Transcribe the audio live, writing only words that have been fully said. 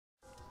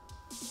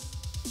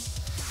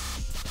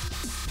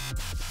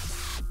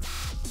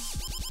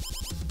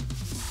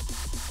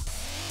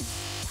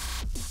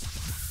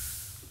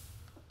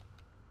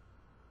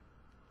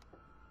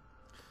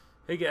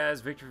Hey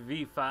guys,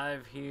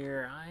 VictoryV5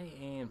 here. I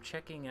am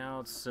checking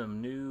out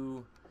some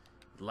new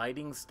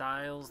lighting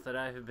styles that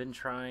I have been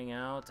trying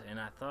out, and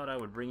I thought I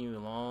would bring you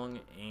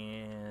along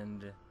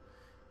and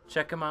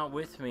check them out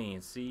with me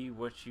and see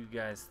what you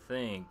guys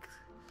think.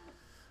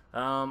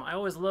 I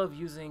always love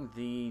using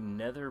the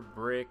nether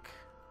brick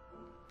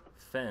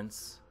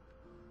fence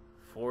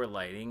for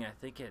lighting. I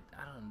think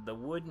the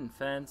wooden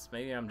fence,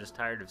 maybe I'm just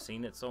tired of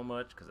seeing it so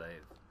much because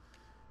I've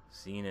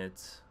seen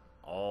it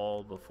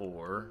all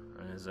before,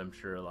 as I'm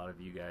sure a lot of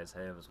you guys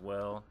have as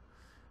well.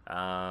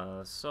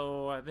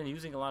 So I've been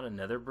using a lot of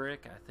nether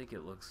brick. I think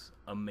it looks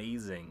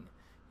amazing.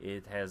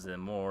 It has a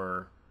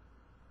more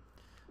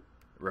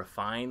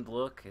refined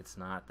look. It's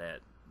not that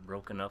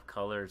broken up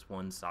color. It's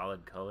one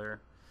solid color.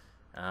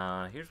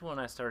 Here's one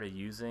I started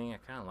using. I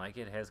kind of like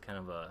it. It has kind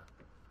of a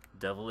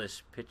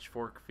devilish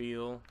pitchfork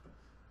feel.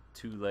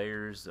 2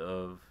 layers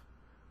of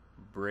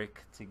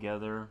brick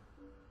together.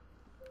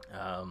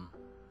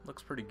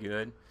 Looks pretty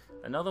good.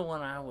 Another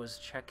one I was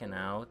checking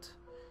out,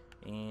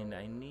 and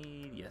I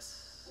need,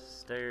 yes,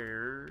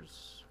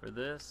 stairs for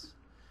this.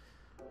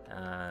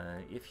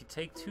 If you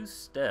take 2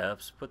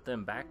 steps, put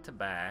them back to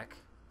back,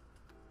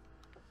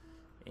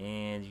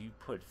 and you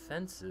put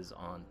fences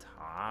on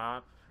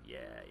top.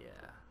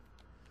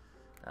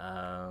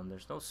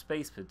 There's no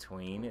space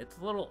between. It's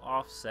a little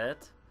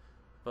offset,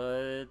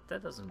 but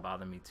that doesn't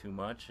bother me too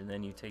much. And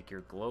then you take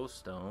your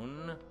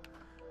glowstone,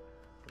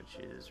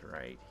 which is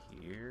right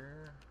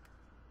here,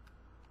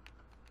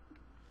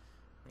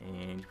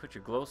 and you put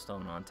your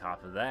glowstone on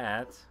top of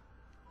that.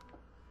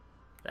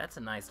 That's a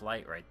nice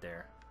light right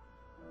there.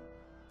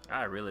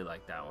 I really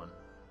like that one.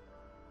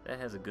 That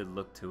has a good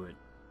look to it.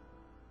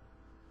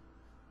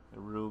 A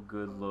real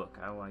good look.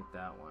 I like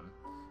that one.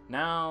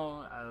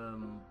 Now,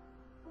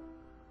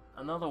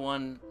 another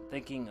one,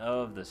 thinking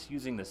of this,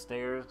 using the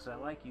stairs, because I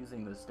like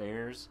using the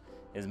stairs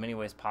as many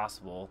ways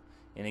possible.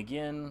 And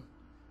again,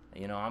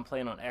 you know, I'm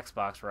playing on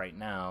Xbox right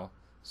now,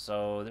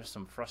 so there's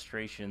some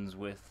frustrations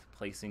with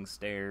placing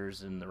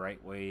stairs in the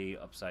right way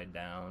upside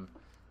down.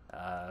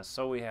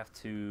 So we have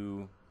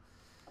to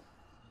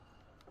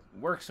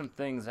work some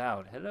things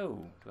out.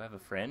 Hello, do I have a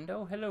friend?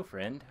 Oh, hello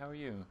friend, how are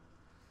you?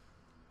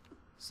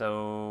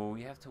 So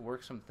we have to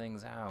work some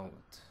things out.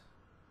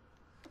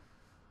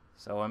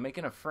 So I'm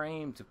making a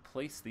frame to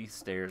place these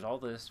stairs. All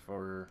this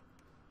for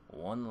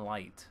 1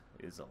 light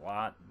is a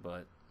lot,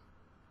 but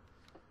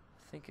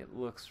I think it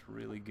looks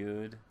really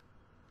good.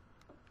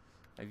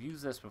 I've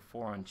used this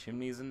before on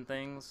chimneys and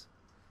things,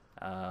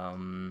 but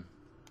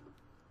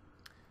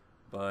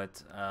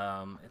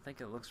I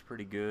think it looks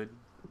pretty good.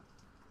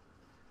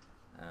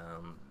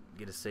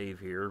 Get a save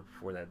here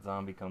before that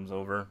zombie comes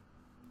over.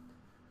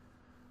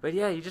 But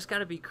yeah, you just got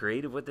to be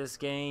creative with this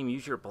game.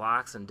 Use your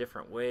blocks in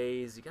different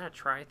ways. You got to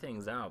try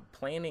things out.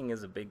 Planning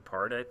is a big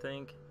part, I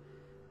think.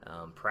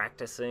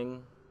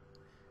 Practicing.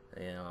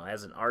 You know,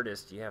 as an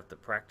artist, you have to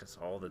practice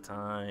all the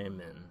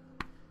time, and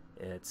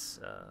it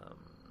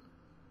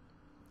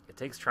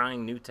takes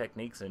trying new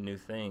techniques and new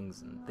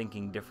things and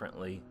thinking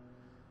differently,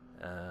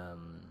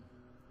 and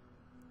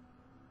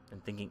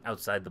thinking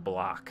outside the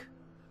block.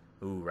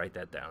 Ooh, write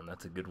that down.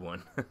 That's a good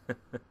one.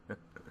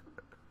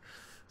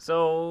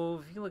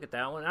 So if you look at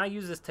that one, I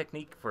use this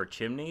technique for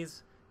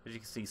chimneys. As you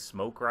can see,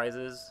 smoke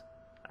rises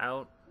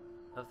out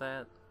of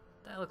that.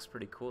 That looks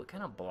pretty cool. It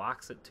kind of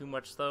blocks it too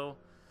much though.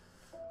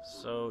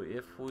 So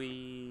if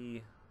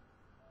we,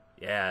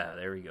 yeah,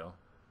 there we go.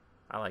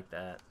 I like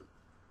that.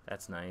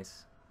 That's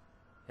nice.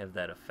 Have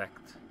that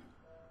effect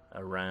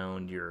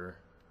around your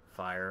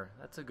fire.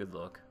 That's a good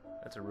look.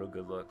 That's a real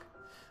good look.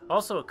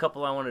 Also, a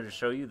couple I wanted to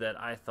show you that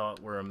I thought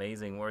were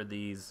amazing were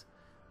these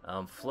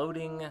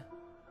floating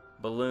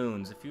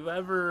balloons. If you've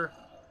ever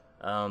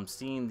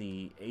seen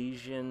the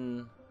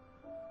Asian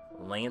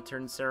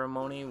lantern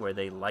ceremony where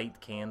they light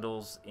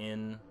candles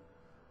in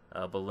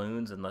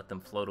balloons and let them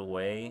float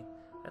away,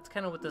 that's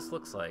kind of what this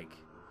looks like.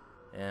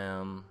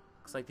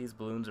 Looks like these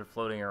balloons are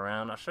floating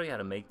around. I'll show you how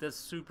to make this.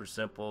 Super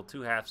simple.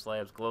 2 half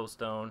slabs,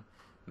 glowstone.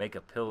 Make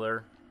a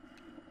pillar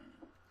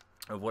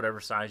of whatever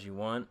size you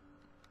want.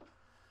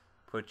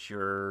 Put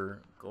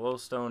your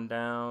glowstone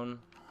down.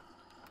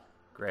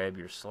 Grab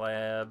your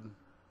slab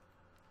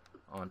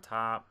on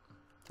top.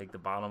 Take the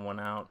bottom one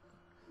out.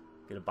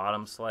 Get a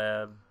bottom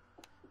slab.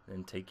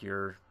 Then take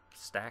your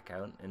stack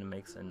out, and it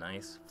makes a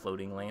nice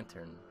floating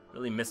lantern.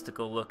 Really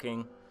mystical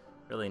looking.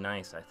 Really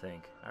nice, I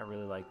think. I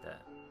really like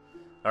that.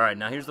 Alright,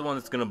 now here's the one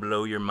that's going to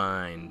blow your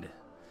mind.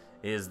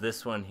 Is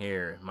this one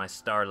here. My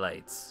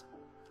starlights.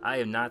 I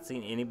have not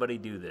seen anybody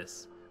do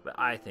this, but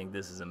I think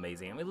this is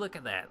amazing. I mean, look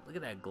at that. Look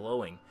at that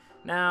glowing.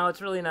 Now,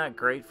 it's really not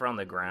great for on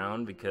the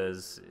ground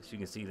because, as you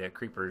can see, that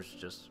creeper's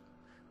just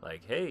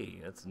like,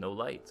 hey, that's no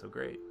light, so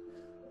great.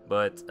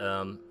 But,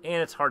 and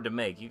it's hard to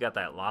make. You got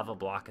that lava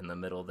block in the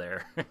middle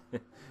there.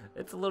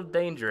 It's a little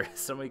dangerous.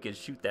 Somebody could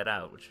shoot that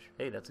out, which,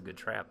 hey, that's a good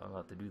trap. I'm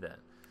about to do that.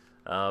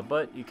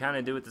 But you kind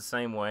of do it the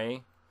same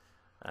way.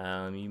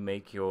 You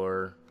make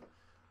your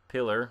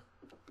pillar,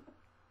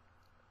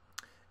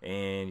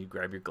 and you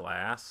grab your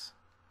glass,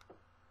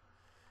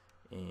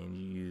 and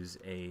you use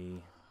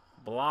a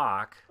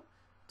block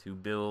to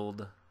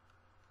build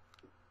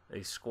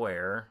a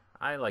square.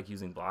 I like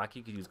using block.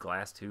 You could use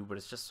glass too, but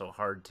it's just so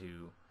hard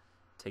to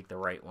take the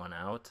right one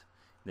out.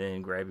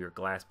 Then grab your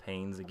glass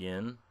panes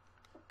again.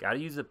 Gotta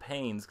use the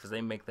panes because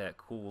they make that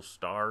cool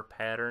star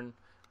pattern.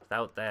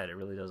 Without that, it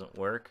really doesn't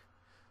work.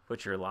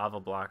 Put your lava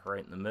block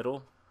right in the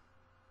middle.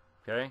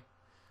 Okay.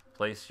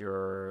 Place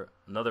your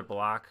another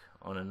block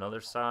on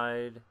another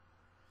side.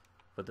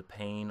 Put the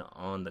pane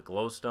on the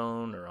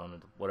glowstone or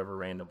on whatever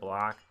random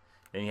block.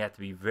 Then you have to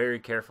be very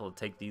careful to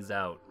take these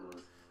out.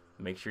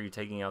 Make sure you're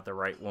taking out the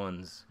right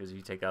ones, because if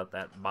you take out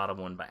that bottom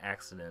one by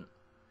accident,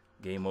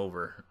 game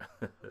over.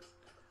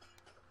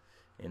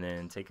 And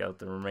then take out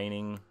the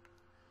remaining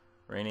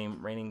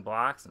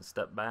blocks and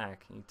step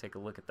back. You take a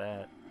look at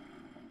that.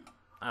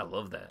 I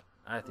love that.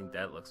 I think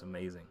that looks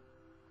amazing.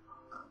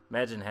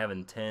 Imagine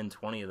having 10,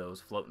 20 of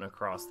those floating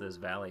across this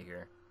valley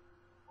here.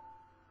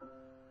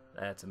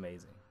 That's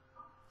amazing.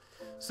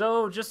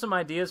 So, just some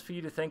ideas for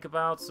you to think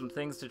about, some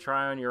things to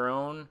try on your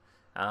own.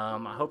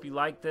 I hope you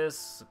like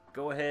this.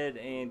 Go ahead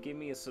and give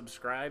me a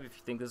subscribe if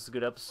you think this is a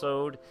good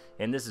episode.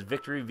 And this is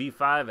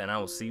VictoryV5, and I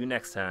will see you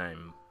next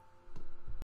time.